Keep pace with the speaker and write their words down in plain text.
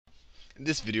In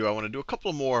this video, I want to do a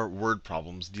couple more word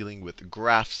problems dealing with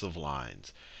graphs of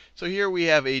lines. So here we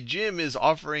have a gym is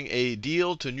offering a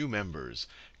deal to new members.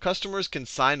 Customers can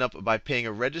sign up by paying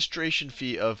a registration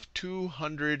fee of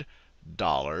 $200.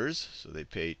 So they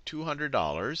pay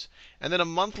 $200. And then a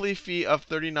monthly fee of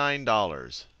 $39.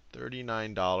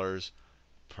 $39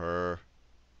 per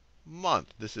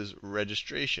month. This is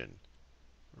registration.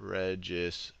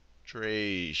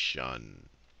 Registration.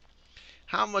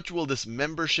 How much will this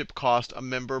membership cost a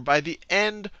member by the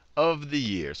end of the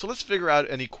year? So let's figure out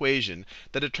an equation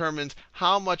that determines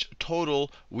how much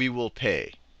total we will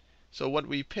pay. So what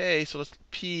we pay, so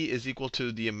P is equal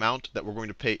to the amount that we're going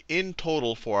to pay in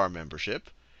total for our membership.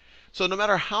 So no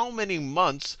matter how many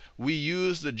months we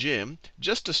use the gym,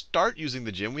 just to start using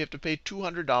the gym, we have to pay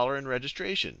 $200 in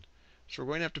registration. So we're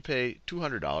going to have to pay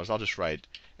 $200. I'll just write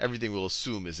everything we'll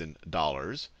assume is in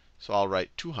dollars. So I'll write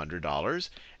 $200.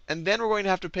 And then we're going to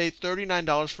have to pay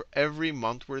 $39 for every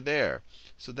month we're there.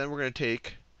 So then we're going to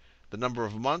take the number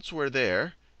of months we're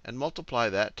there and multiply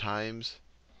that times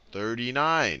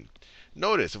 39.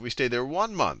 Notice, if we stay there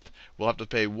 1 month, we'll have to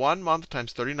pay 1 month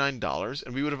times $39,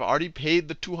 and we would have already paid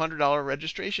the $200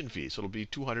 registration fee. So it'll be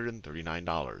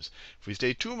 $239. If we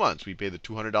stay 2 months, we pay the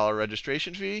 $200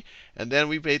 registration fee, and then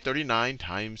we pay 39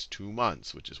 times 2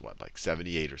 months, which is what, like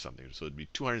 78 or something. So it'd be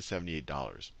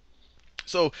 $278.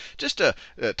 So just to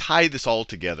tie this all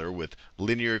together with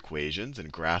linear equations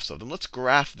and graphs of them, let's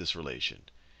graph this relation.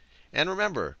 And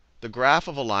remember, the graph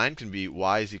of a line can be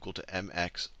y is equal to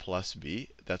mx plus b.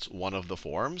 That's one of the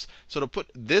forms. So to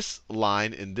put this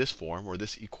line in this form, or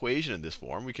this equation in this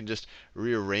form, we can just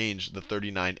rearrange the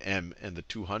 39m and the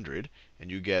 200. And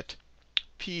you get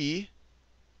p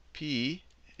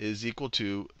is equal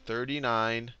to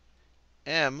 39m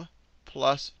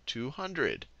plus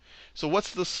 200. So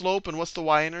what's the slope and what's the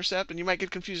y-intercept? And you might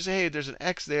get confused and say, hey, there's an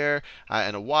x there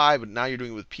and a y, but now you're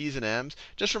doing it with p's and m's.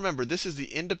 Just remember, this is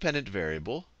the independent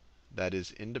variable. That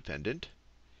is independent.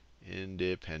 And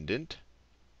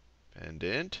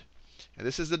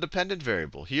this is the dependent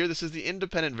variable. Here, this is the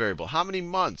independent variable. How many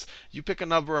months? You pick a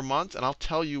number of months, and I'll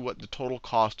tell you what the total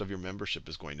cost of your membership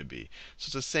is going to be. So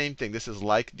it's the same thing. This is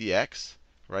like the x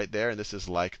right there, and this is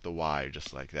like the y,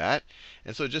 just like that.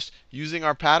 And so just using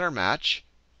our pattern match,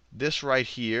 this right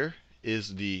here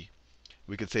is we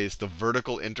could say it's the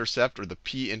vertical intercept, or the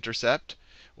p-intercept,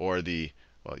 or the,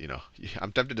 well,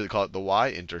 I'm tempted to call it the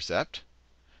y-intercept.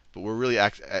 But we're really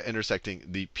intersecting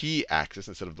the p-axis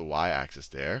instead of the y-axis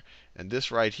there. And this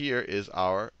right here is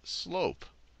our slope.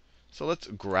 So let's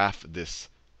graph this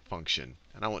function.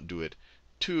 And I won't do it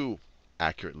too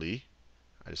accurately.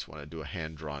 I just want to do a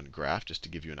hand-drawn graph just to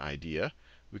give you an idea.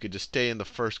 We could just stay in the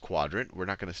first quadrant. We're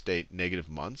not going to stay negative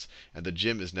months. And the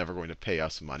gym is never going to pay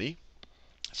us money.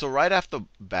 So right off the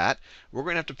bat, we're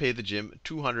going to have to pay the gym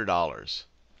 $200.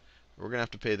 We're going to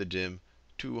have to pay the gym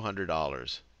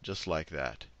 $200, just like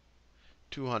that.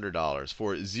 $200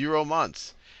 for 0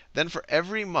 months. Then for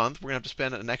every month, we're going to have to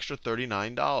spend an extra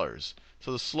 $39.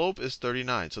 So the slope is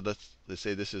 39. So let's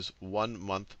say this is 1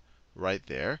 month right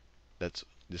there. This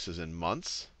is in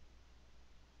months.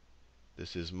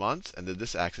 This is months. And then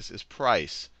this axis is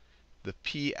price, the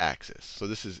p-axis. So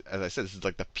this is, as I said, this is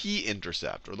like the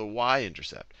p-intercept or the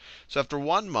y-intercept. So after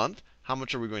 1 month, how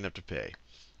much are we going to have to pay?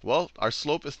 Well, our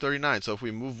slope is 39. So if we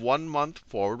move 1 month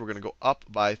forward, we're going to go up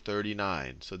by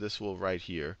 39. So this will right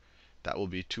here, that will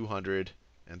be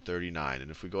 239.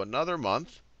 And if we go another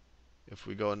month,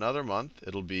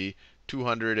 it'll be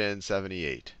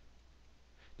 278.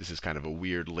 This is kind of a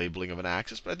weird labeling of an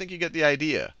axis, but I think you get the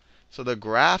idea. So the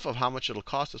graph of how much it'll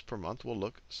cost us per month will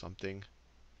look something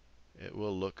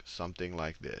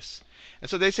like this. And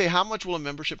so they say, how much will a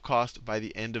membership cost by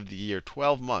the end of the year?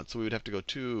 12 months. So we would have to go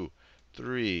 2,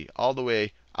 3, all the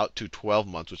way out to 12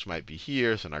 months, which might be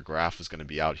here. So our graph is going to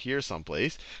be out here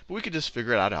someplace. But we could just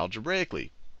figure it out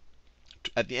algebraically.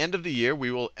 At the end of the year,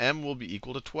 m will be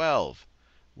equal to 12.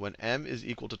 When m is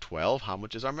equal to 12, how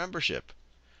much is our membership?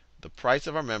 The price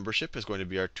of our membership is going to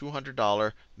be our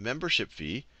 $200 membership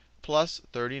fee plus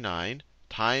 39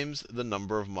 times the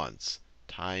number of months,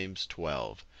 times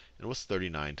 12. And what's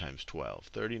 39 times 12?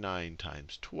 39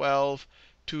 times 12.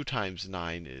 2 times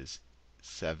 9 is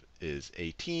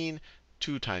 18.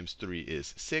 2 times 3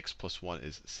 is 6, plus 1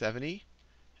 is 70.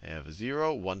 I have a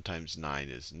 0. 1 times 9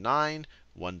 is 9.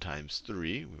 1 times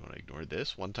 3, we want to ignore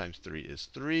this. 1 times 3 is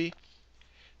 3.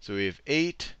 So we have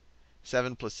 8.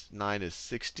 7 plus 9 is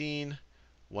 16.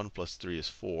 1 plus 3 is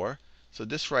 4. So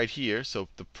this right here, so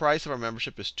the price of our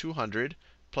membership is 200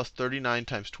 plus 39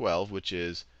 times 12, which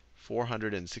is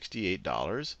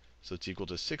 $468. So it's equal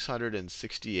to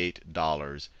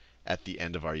 $668 at the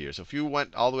end of our year. So if you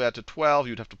went all the way out to 12,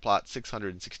 you'd have to plot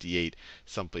 668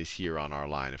 someplace here on our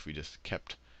line if we just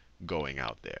kept going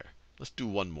out there. Let's do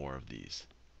one more of these.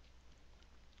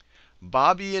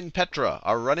 Bobby and Petra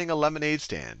are running a lemonade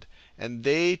stand, and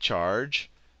they charge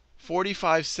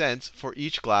 45 cents for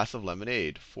each glass of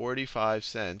lemonade. 45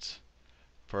 cents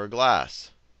per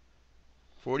glass.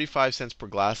 45 cents per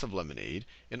glass of lemonade.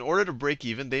 In order to break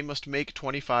even, they must make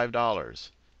 $25.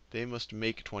 They must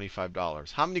make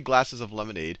 $25. How many glasses of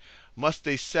lemonade must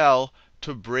they sell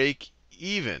to break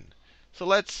even? So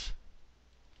let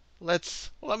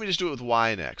me just do it with y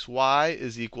and x. Y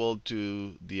is equal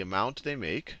to the amount they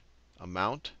make,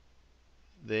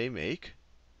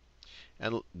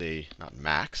 and they, not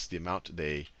max, the amount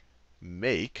they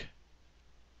make.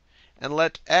 And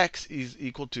let x is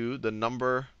equal to the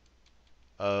number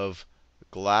of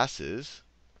glasses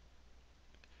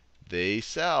they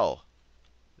sell.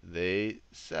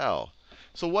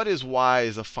 So what is y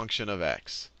as a function of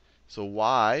x? So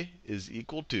y is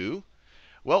equal to,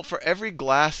 well, for every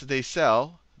glass they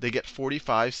sell, they get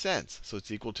 45 cents. So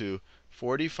it's equal to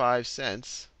 45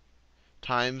 cents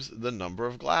times the number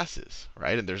of glasses,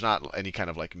 right? And there's not any kind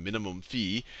of like minimum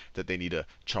fee that they need to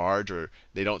charge, or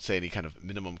they don't say any kind of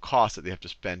minimum cost that they have to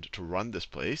spend to run this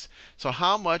place. So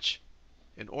how much,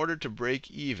 in order to break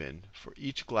even for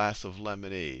each glass of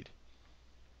lemonade,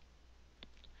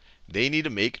 they need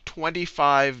to make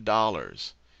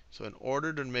 $25. So in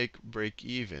order to break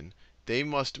even, they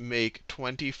must make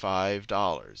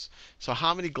 $25. So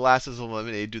how many glasses of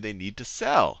lemonade do they need to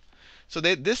sell? So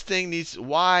this thing needs,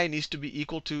 y needs to be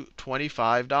equal to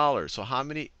 $25. So how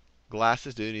many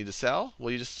glasses do they need to sell?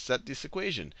 Well, you just set this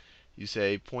equation. You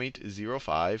say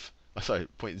 0.05, sorry,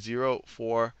 0.04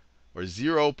 or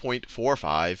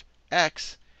 0.45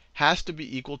 x has to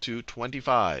be equal to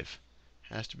 25.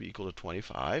 Has to be equal to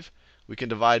 25. We can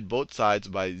divide both sides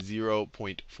by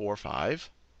 0.45.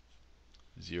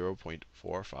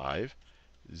 0.45.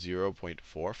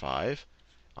 0.45.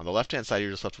 On the left-hand side,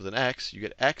 you're just left with an x. You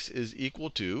get x is equal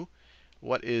to,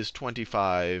 what is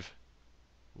 25?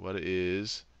 What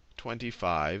is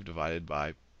 25 divided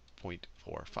by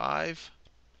 0.45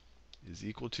 is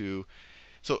equal to,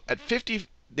 so at 50,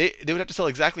 they would have to sell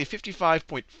exactly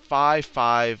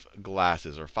 55.55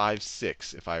 glasses, or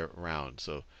 56 if I round.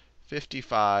 So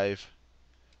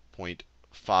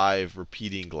 55.5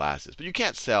 repeating glasses. But you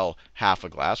can't sell half a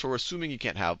glass, or we're assuming you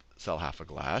can't sell half a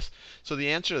glass. So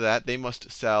the answer to that, they must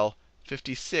sell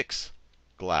 56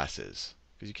 glasses.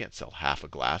 Because you can't sell half a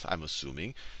glass, I'm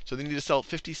assuming. So they need to sell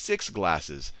 56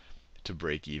 glasses to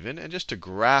break even. And just to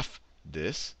graph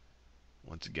this,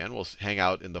 once again, we'll hang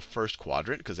out in the first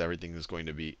quadrant, because everything is going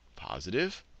to be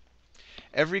positive.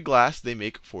 Every glass, they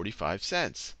make 45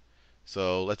 cents.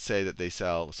 So let's say that they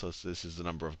sell, so this is the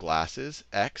number of glasses,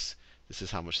 x. This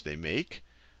is how much they make.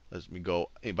 Let me go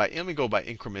by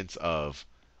increments of,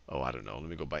 oh, I don't know. Let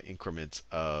me go by increments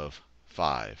of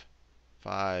 5.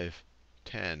 5,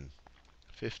 10,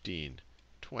 15,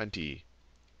 20,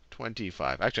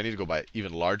 25. Actually, I need to go by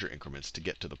even larger increments to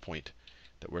get to the point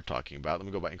that we're talking about. Let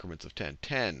me go by increments of 10.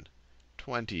 10,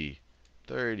 20,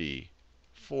 30,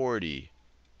 40,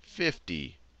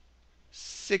 50,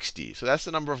 60. So that's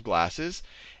the number of glasses.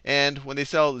 And when they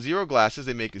sell 0 glasses,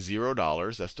 they make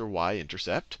 $0. That's their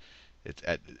y-intercept. It's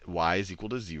at y is equal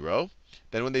to 0.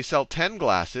 Then when they sell 10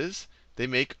 glasses, they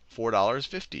make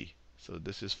 $4.50. So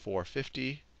this is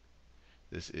 4.50.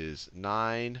 This is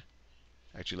 9.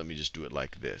 Actually, let me just do it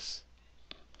like this.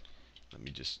 Let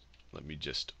me just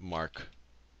mark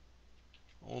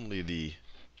only the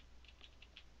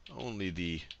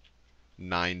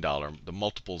 $9, the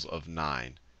multiples of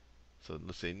 9. So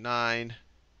let's say 9,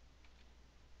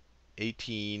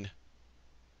 18,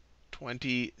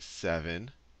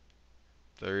 27,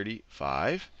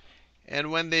 35.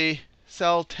 And when they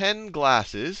sell 10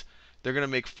 glasses, they're going to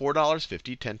make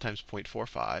 $4.50. 10 times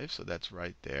 0.45, so that's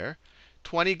right there.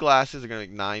 20 glasses are going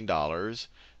to make $9.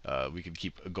 We could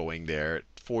keep going there.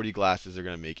 40 glasses are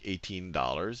going to make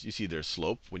 $18. You see their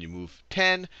slope. When you move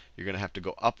 10, you're going to have to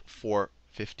go up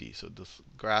 450. So this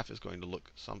graph is going to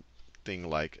look something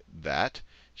like that.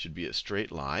 Should be a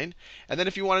straight line. And then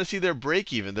if you want to see their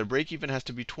break even has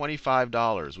to be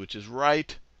 $25, which is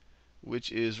right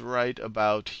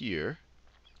about here.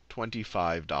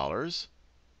 $25.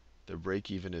 Their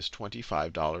break even is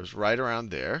 $25, right around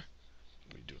there.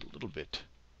 Let me do it a little bit.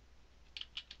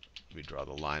 Let me draw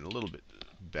the line a little bit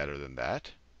better than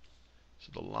that.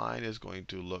 So the line is going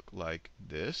to look like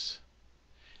this.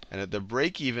 And the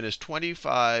break even is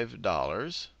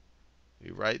 $25,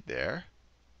 right there.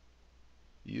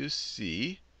 You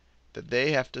see that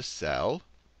they have to sell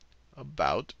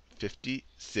about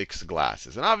 56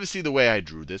 glasses. And obviously, the way I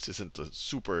drew this isn't a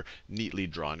super neatly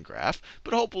drawn graph,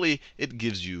 but hopefully it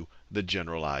gives you the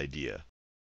general idea.